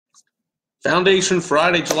Foundation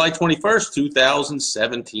Friday, July 21st,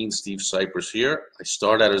 2017. Steve Sipress here. I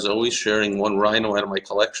start out, as always, sharing one rhino out of my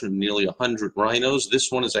collection of nearly 100 rhinos.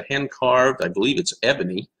 This one is a hand-carved, I believe it's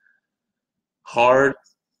ebony, hard,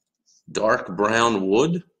 dark brown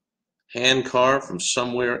wood, hand-carved from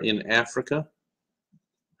somewhere in Africa.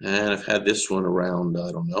 And I've had this one around,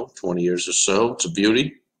 I don't know, 20 years or so. It's a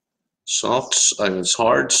beauty. Soft, it's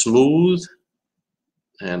hard, smooth,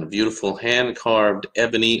 and a beautiful hand-carved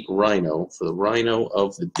ebony rhino for the rhino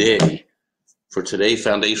of the day. For today,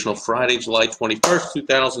 Foundational Friday, July 21st,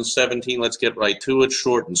 2017. Let's get right to it.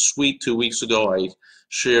 Short and sweet. 2 weeks ago, I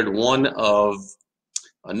shared one of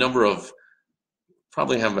a number of,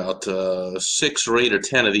 probably have about 6 or 8 or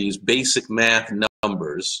 10 of these basic math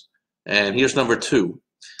numbers. And here's number 2.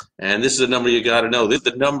 And this is a number you got to know. This is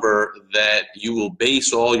the number that you will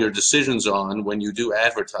base all your decisions on when you do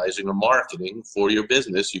advertising or marketing for your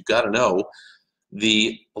business. You've got to know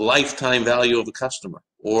the lifetime value of a customer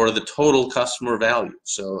or the total customer value.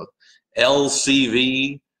 So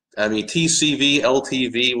LCV, TCV,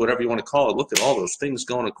 LTV, whatever you want to call it. Look at all those things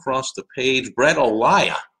going across the page. Brett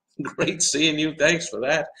Olaya, great seeing you. Thanks for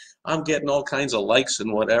that. I'm getting all kinds of likes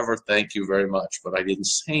and whatever. Thank you very much. But I didn't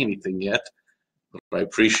say anything yet. I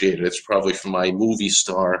appreciate it. It's probably from my movie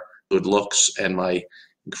star good looks and my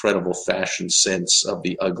incredible fashion sense of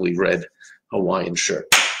the ugly red Hawaiian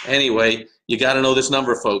shirt. Anyway, you got to know this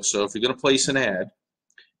number, folks. So if you're going to place an ad,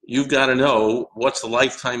 you've got to know what's the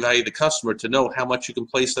lifetime value of the customer to know how much you can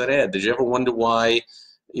place that ad. Did you ever wonder why,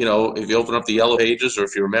 if you open up the Yellow Pages, or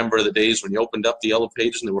if you remember the days when you opened up the Yellow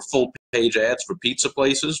Pages and there were full page ads for pizza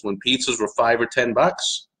places when pizzas were $5 or $10?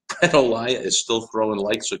 Brett Olaya is still throwing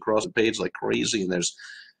likes across the page like crazy, and there's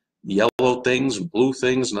yellow things and blue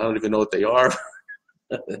things, and I don't even know what they are.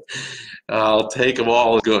 I'll take them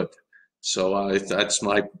all good. So that's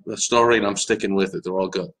my story, and I'm sticking with it. They're all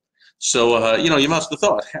good. So, you must have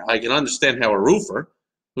thought, I can understand how a roofer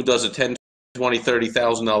who does a $10,000, $20,000,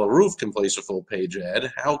 $30,000 roof can place a full-page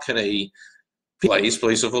ad. How can a place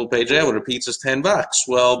a full-page ad when a pizza's $10?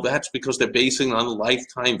 Well, that's because they're basing it on the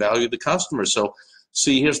lifetime value of the customer. So,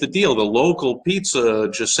 see, here's the deal. The local pizza,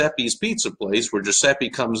 Giuseppe's Pizza Place, where Giuseppe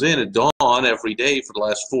comes in at dawn every day for the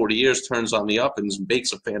last 40 years, turns on the ovens and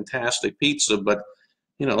bakes a fantastic pizza, but,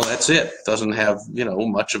 that's it. Doesn't have,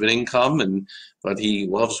 much of an income, but he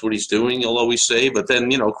loves what he's doing, he'll always say. But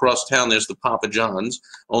then, across town, there's the Papa John's,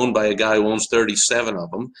 owned by a guy who owns 37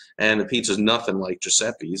 of them, and the pizza's nothing like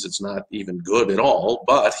Giuseppe's. It's not even good at all,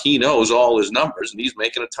 but he knows all his numbers, and he's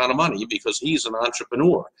making a ton of money because he's an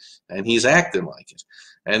entrepreneur, and he's acting like it.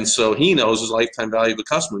 And so he knows his lifetime value of a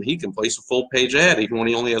customer, and he can place a full-page ad even when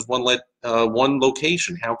he only has one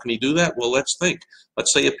location. How can he do that? Well, let's think.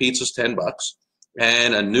 Let's say a pizza's $10,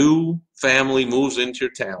 and a new family moves into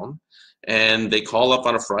your town, and they call up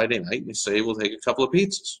on a Friday night and they say, we'll take a couple of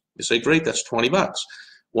pizzas. You say, great, that's $20.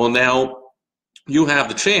 Well, now you have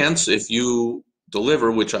the chance, if you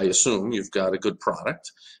deliver, which I assume you've got a good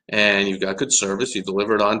product and you've got good service, you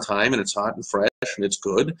deliver it on time and it's hot and fresh and it's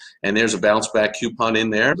good, and there's a bounce back coupon in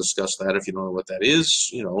there. Discuss that if you don't know what that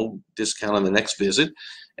is, discount on the next visit.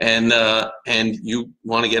 And you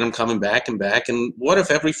want to get them coming back and back. And what if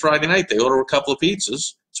every Friday night they order a couple of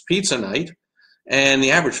pizzas? It's pizza night. And the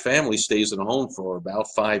average family stays at home for about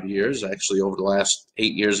 5 years. Actually, over the last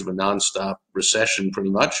 8 years of a nonstop recession, pretty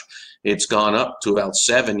much, it's gone up to about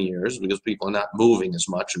 7 years because people are not moving as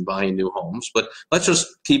much and buying new homes. But let's just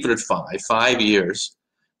keep it at 5 years.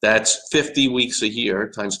 That's 50 weeks a year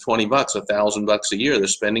times $20, $1,000 a year they're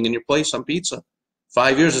spending in your place on pizza.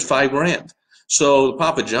 5 years is $5,000. So the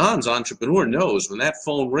Papa John's entrepreneur knows when that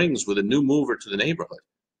phone rings with a new mover to the neighborhood,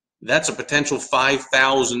 that's a potential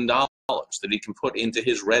 $5,000 that he can put into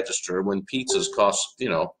his register when pizzas cost,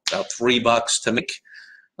 about $3 to make.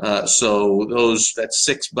 So that's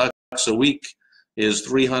 $6 a week is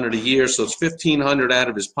 $300 a year. So it's $1,500 out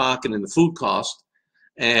of his pocket in the food cost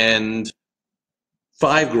and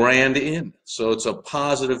 $5,000 in. So it's a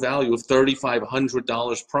positive value of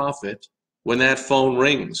 $3,500 profit when that phone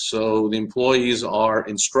rings. So the employees are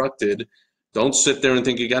instructed, don't sit there and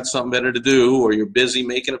think you got something better to do, or you're busy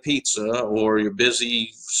making a pizza, or you're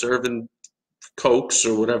busy serving Cokes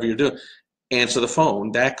or whatever you're doing. Answer the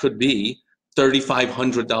phone. That could be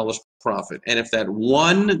 $3,500 profit. And if that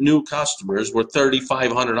one new customer is worth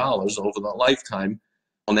 $3,500 over the lifetime,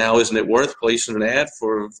 well, now isn't it worth placing an ad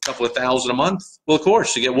for a couple of thousand a month? Well, of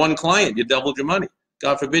course, you get one client, you doubled your money.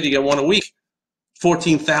 God forbid you get one a week.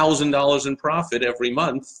 $14,000 in profit every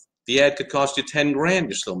month. the ad could cost you 10 grand,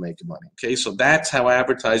 you're still making money. Okay, so that's how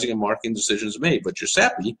advertising and marketing decisions are made. But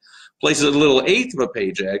Giuseppe places a little eighth of a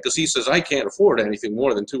page ad because he says, I can't afford anything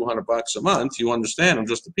more than $200 a month. You understand, I'm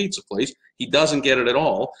just a pizza place. He doesn't get it at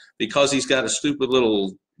all because he's got a stupid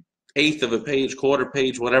little eighth of a page, quarter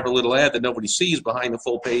page, whatever little ad that nobody sees behind the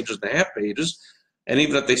full pages and the half pages. And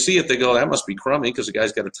even if they see it, they go, that must be crummy because the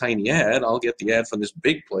guy's got a tiny ad. I'll get the ad from this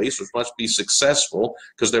big place, which must be successful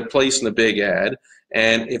because they're placing a big ad.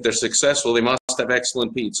 And if they're successful, they must have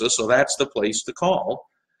excellent pizza. So that's the place to call.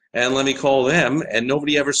 And let me call them. And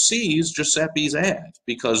nobody ever sees Giuseppe's ad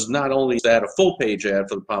because not only is that a full-page ad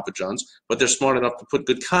for the Papa John's, but they're smart enough to put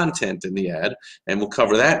good content in the ad. And we'll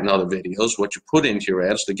cover that in other videos, what you put into your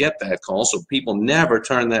ads to get that call. So people never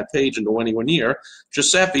turn that page into anywhere near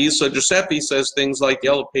Giuseppe's. So Giuseppe says things like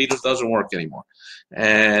Yellow Pages doesn't work anymore.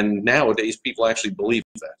 And nowadays, people actually believe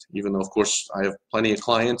that, even though, of course, I have plenty of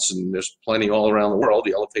clients and there's plenty all around the world.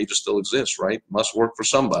 Yellow Pages still exists, right? Must work for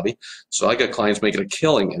somebody. So I got clients making a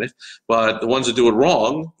killing in it. But the ones that do it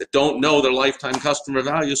wrong, that don't know their lifetime customer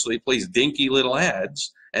value, so they place dinky little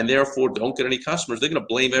ads and therefore don't get any customers, they're going to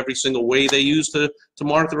blame every single way they use to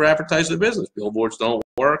market or advertise their business. Billboards don't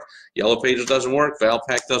work. Yellow Pages doesn't work.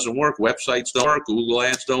 Valpak doesn't work. Websites don't work. Google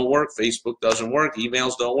ads don't work. Facebook doesn't work.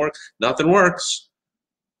 Emails don't work. Nothing works.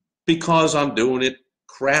 Because I'm doing it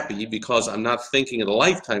crappy, because I'm not thinking of the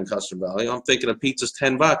lifetime customer value. I'm thinking a pizza's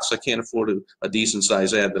 $10. I can't afford a decent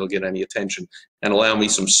size ad that'll get any attention and allow me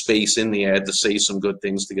some space in the ad to say some good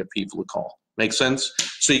things to get people to call. Make sense?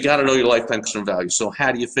 So you got to know your lifetime customer value. So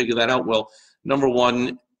how do you figure that out? Well, number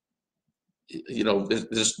one, you know,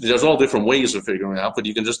 there's all different ways of figuring it out, but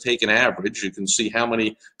you can just take an average. You can see how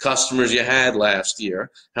many customers you had last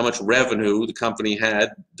year, how much revenue the company had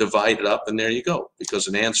divided up, and there you go. Because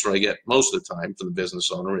an answer I get most of the time from the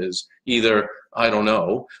business owner is either, I don't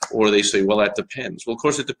know, or they say, well, that depends. Well, of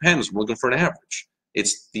course it depends. I'm looking for an average.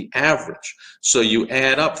 It's the average. So you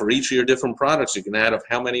add up for each of your different products. You can add up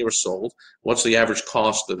how many were sold, what's the average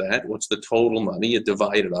cost of that, what's the total money, you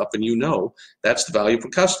divide it up, and you know that's the value per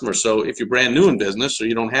customer. So if you're brand new in business or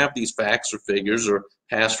you don't have these facts or figures or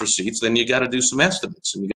past receipts, then you got to do some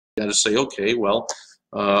estimates. And you got to say, okay, well,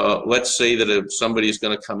 let's say that if somebody is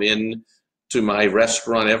going to come in to my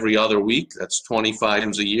restaurant every other week, that's 25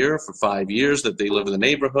 times a year for 5 years that they live in the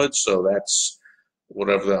neighborhood, so that's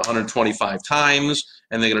whatever, the 125 times,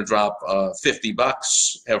 and they're going to drop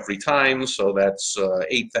 $50 every time, so that's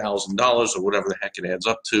 $8,000 or whatever the heck it adds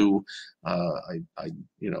up to. I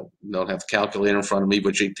don't have the calculator in front of me,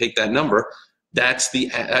 but you take that number. That's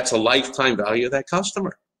a lifetime value of that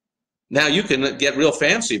customer. Now you can get real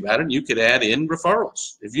fancy about it, and you could add in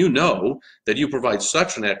referrals. If you know that you provide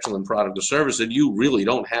such an excellent product or service that you really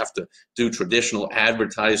don't have to do traditional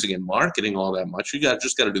advertising and marketing all that much, you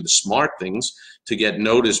just got to do the smart things to get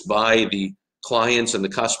noticed by the clients and the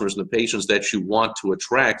customers and the patients that you want to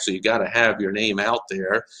attract. So you got to have your name out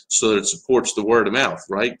there so that it supports the word of mouth,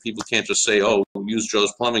 right? People can't just say, oh, use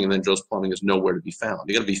Joe's Plumbing, and then Joe's Plumbing is nowhere to be found.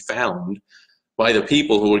 You got to be found by the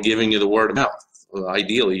people who are giving you the word of mouth.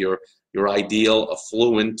 Ideally, your ideal,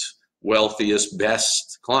 affluent, wealthiest,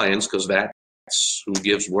 best clients, because that's who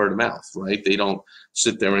gives word of mouth, right? They don't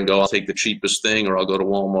sit there and go, I'll take the cheapest thing, or I'll go to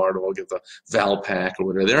Walmart, or I'll get the Valpak, or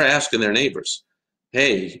whatever. They're asking their neighbors,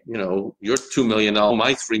 hey, you know, your $2 million,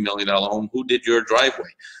 my $3 million home, who did your driveway?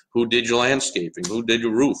 Who did your landscaping? Who did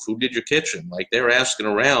your roof? Who did your kitchen? Like, they're asking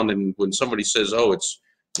around, and when somebody says, oh, it's,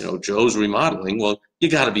 you know, Joe's Remodeling, well, you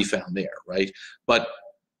got to be found there, right? But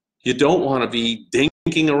you don't want to be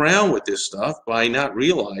dinking around with this stuff by not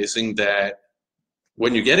realizing that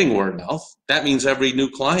when you're getting word of mouth, that means every new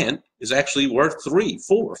client is actually worth 3,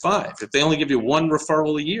 4, 5. If they only give you one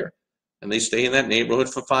referral a year and they stay in that neighborhood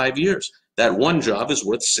for 5 years, that one job is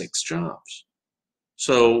worth 6 jobs.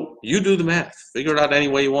 So you do the math. Figure it out any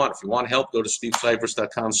way you want. If you want help, go to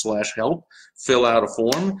stevesipress.com/help, fill out a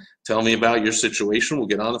form, tell me about your situation. We'll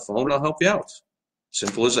get on the phone and I'll help you out.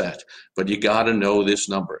 Simple as that. But you got to know this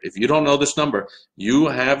number. If you don't know this number, you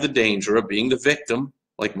have the danger of being the victim,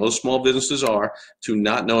 like most small businesses are, to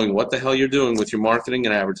not knowing what the hell you're doing with your marketing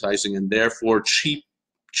and advertising, and therefore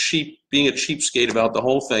being a cheapskate about the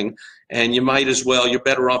whole thing. And you might as well, you're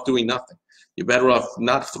better off doing nothing. You're better off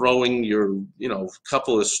not throwing your,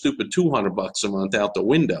 couple of stupid $200 a month out the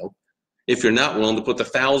window if you're not willing to put the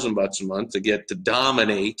 $1,000 a month to get to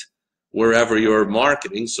dominate wherever you're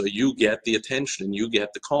marketing, so you get the attention and you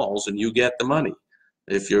get the calls and you get the money.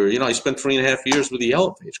 If you're, I spent 3.5 years with the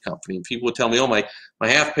Yellow Page company, and people would tell me, oh, my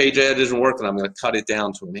half-page ad isn't working, I'm going to cut it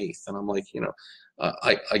down to 1/8. And I'm like,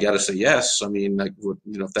 I got to say yes. I mean,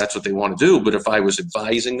 if that's what they want to do. But if I was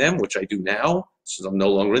advising them, which I do now, since I'm no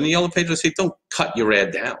longer in the Yellow Page, I say, don't cut your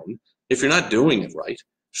ad down. If you're not doing it right,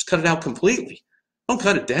 just cut it out completely. Don't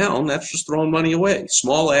cut it down. That's just throwing money away.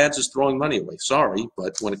 Small ads is throwing money away. Sorry,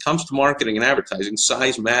 but when it comes to marketing and advertising,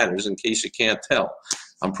 size matters, in case you can't tell.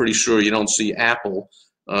 I'm pretty sure you don't see Apple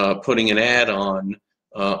putting an ad on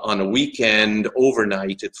a weekend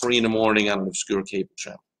overnight at 3 in the morning on an obscure cable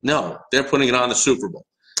channel. No, they're putting it on the Super Bowl.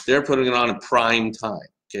 They're putting it on in prime time.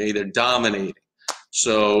 Okay, they're dominating.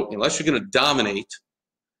 So unless you're going to dominate,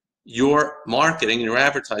 your marketing, your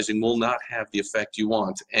advertising will not have the effect you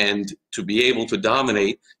want. And to be able to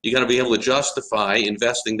dominate, you got to be able to justify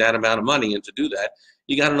investing that amount of money. And to do that,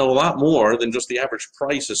 you got to know a lot more than just the average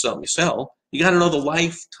price of something you sell. You got to know the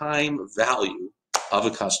lifetime value of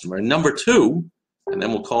a customer. And number two, and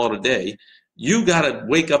then we'll call it a day, you got to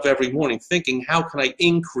wake up every morning thinking, how can I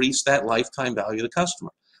increase that lifetime value of the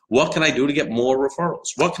customer? What can I do to get more referrals?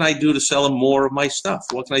 What can I do to sell them more of my stuff?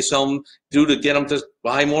 What can I do to get them to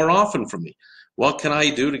buy more often from me? What can I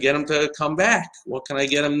do to get them to come back? What can I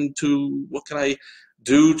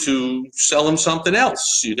do to sell them something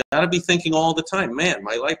else? You got to be thinking all the time, man,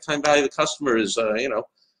 my lifetime value of the customer is,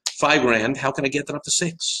 $5,000. How can I get that up to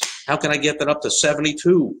 6? How can I get that up to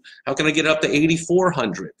 72? How can I get it up to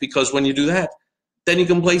 8,400? Because when you do that, then you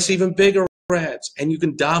can place even bigger ads and you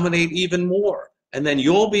can dominate even more. And then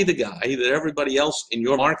you'll be the guy that everybody else in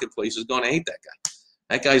your marketplace is going to hate that guy.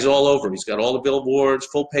 That guy's all over. He's got all the billboards,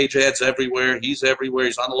 full page ads everywhere. He's everywhere.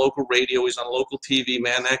 He's on the local radio. He's on the local TV.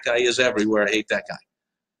 Man, that guy is everywhere. I hate that guy.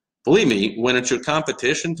 Believe me, when it's your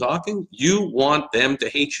competition talking, you want them to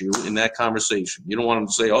hate you in that conversation. You don't want them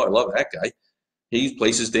to say, oh, I love that guy. He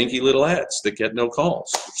places dinky little ads that get no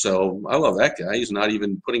calls. So I love that guy. He's not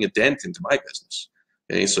even putting a dent into my business.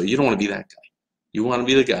 Okay, so you don't want to be that guy. You want to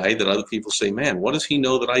be the guy that other people say, man, what does he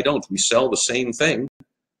know that I don't? We sell the same thing.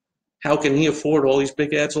 How can he afford all these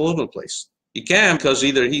big ads all over the place? He can because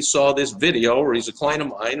either he saw this video or he's a client of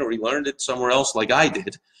mine or he learned it somewhere else like I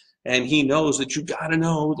did. And he knows that you got to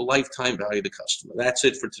know the lifetime value of the customer. That's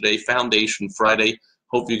it for today, Foundation Friday.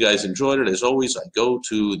 Hope you guys enjoyed it. As always, I go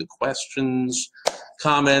to the questions,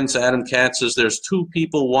 comments. Adam Katz says there's 2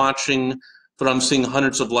 people watching, but I'm seeing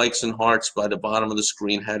hundreds of likes and hearts by the bottom of the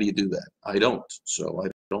screen. How do you do that? I don't, so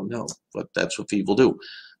I don't know, but that's what people do.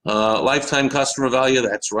 Lifetime customer value,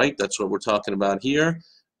 that's right. That's what we're talking about here.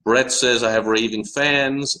 Brett says, I have raving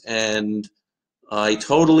fans, and I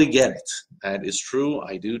totally get it. That is true.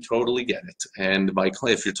 I do totally get it. And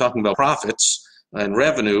if you're talking about profits and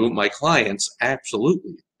revenue, my clients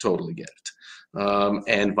absolutely totally get it.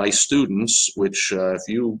 And my students, which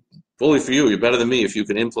fully for you, you're better than me if you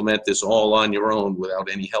can implement this all on your own without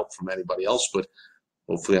any help from anybody else. But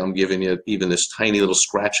hopefully I'm giving you even this tiny little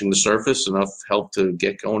scratching the surface, enough help to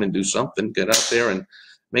get going and do something, get out there and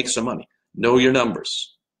make some money. Know your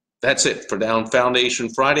numbers. That's it for Down Foundation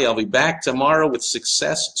Friday. I'll be back tomorrow with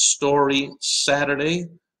Success Story Saturday.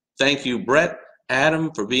 Thank you, Brett,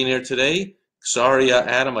 Adam, for being here today. Sorry,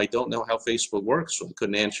 Adam, I don't know how Facebook works, so I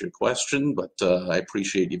couldn't answer your question, but I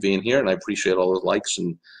appreciate you being here, and I appreciate all the likes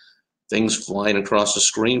and things flying across the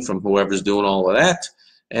screen from whoever's doing all of that.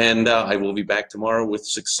 And I will be back tomorrow with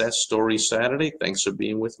Success Story Saturday. Thanks for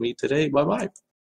being with me today. Bye-bye.